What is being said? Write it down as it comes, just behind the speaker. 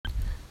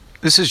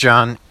This is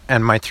John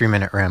and my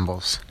 3-minute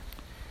rambles.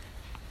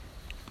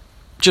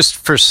 Just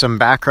for some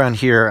background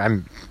here,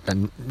 I'm a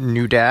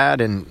new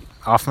dad and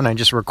often I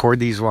just record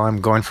these while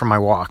I'm going for my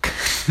walk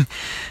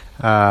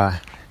to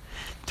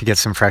get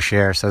some fresh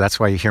air, so that's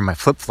why you hear my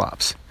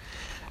flip-flops.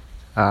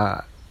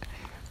 I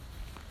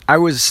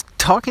was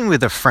talking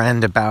with a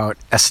friend about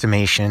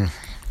estimation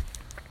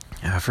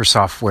for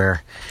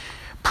software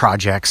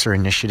projects or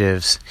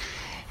initiatives,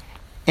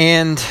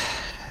 and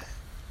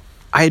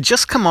I had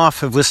just come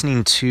off of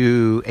listening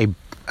to a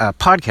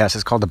podcast.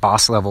 It's called the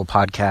Boss Level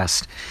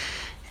Podcast.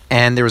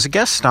 And there was a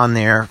guest on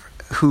there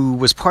who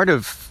was part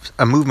of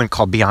a movement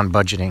called Beyond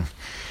Budgeting.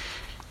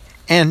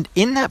 And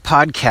in that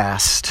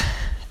podcast,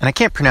 and I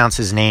can't pronounce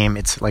his name,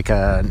 it's like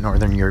a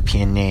Northern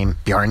European name,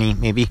 Bjarni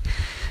maybe.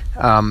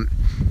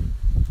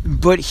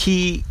 But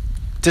he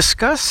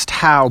discussed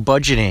how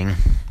budgeting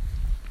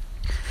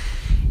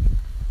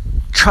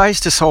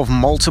tries to solve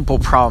multiple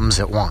problems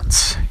at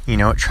once. You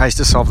know, it tries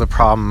to solve the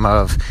problem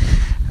of,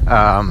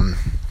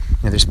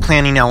 there's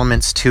planning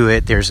elements to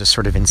it, there's a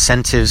sort of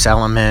incentives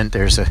element,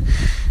 there's a,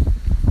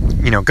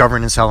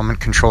 governance element,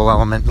 control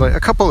element, a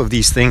couple of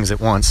these things at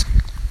once.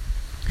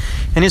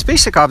 And his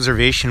basic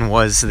observation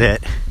was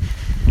that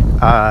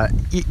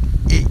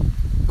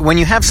when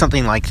you have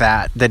something like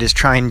that is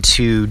trying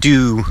to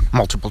do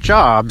multiple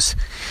jobs,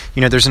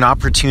 there's an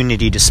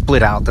opportunity to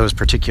split out those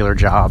particular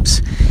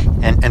jobs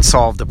and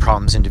solve the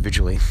problems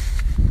individually.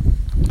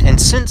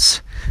 And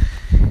since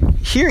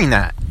hearing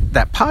that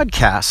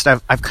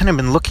podcast, I've kind of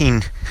been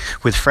looking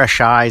with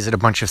fresh eyes at a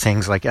bunch of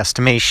things like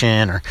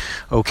estimation or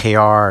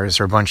OKRs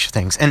or a bunch of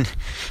things. And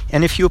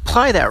if you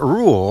apply that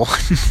rule,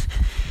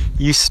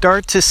 you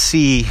start to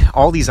see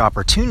all these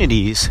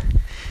opportunities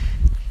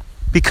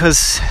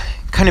because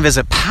kind of as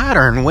a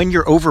pattern, when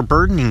you're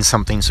overburdening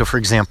something, so for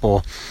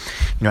example,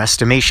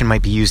 estimation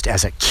might be used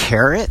as a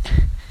carrot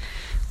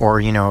or,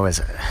 as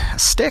a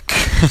stick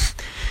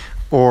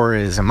or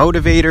as a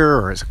motivator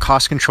or as a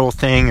cost control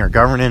thing or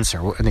governance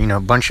or, a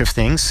bunch of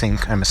things, same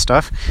kind of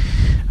stuff.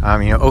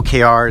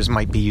 OKRs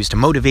might be used to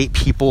motivate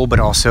people, but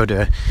also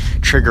to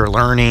trigger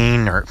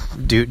learning or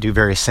do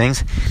various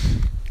things.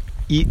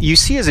 You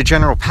see as a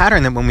general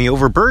pattern that when we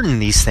overburden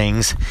these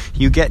things,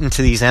 you get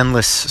into these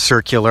endless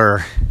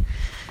circular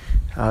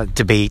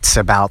debates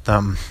about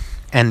them,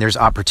 and there's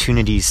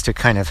opportunities to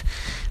kind of,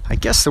 I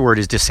guess the word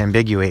is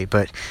disambiguate,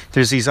 but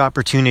there's these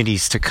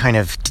opportunities to kind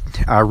of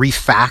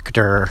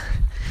refactor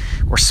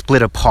or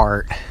split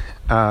apart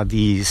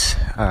these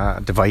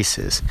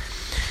devices.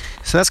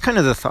 So that's kind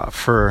of the thought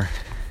for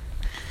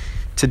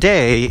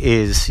today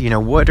is,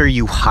 what are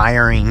you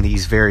hiring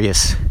these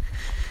various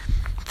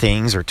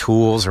things or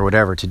tools or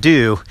whatever to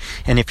do?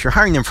 And if you're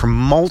hiring them for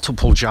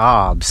multiple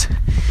jobs,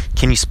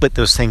 can you split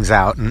those things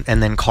out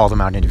and then call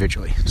them out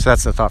individually? So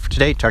that's the thought for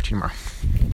today. Talk to you tomorrow.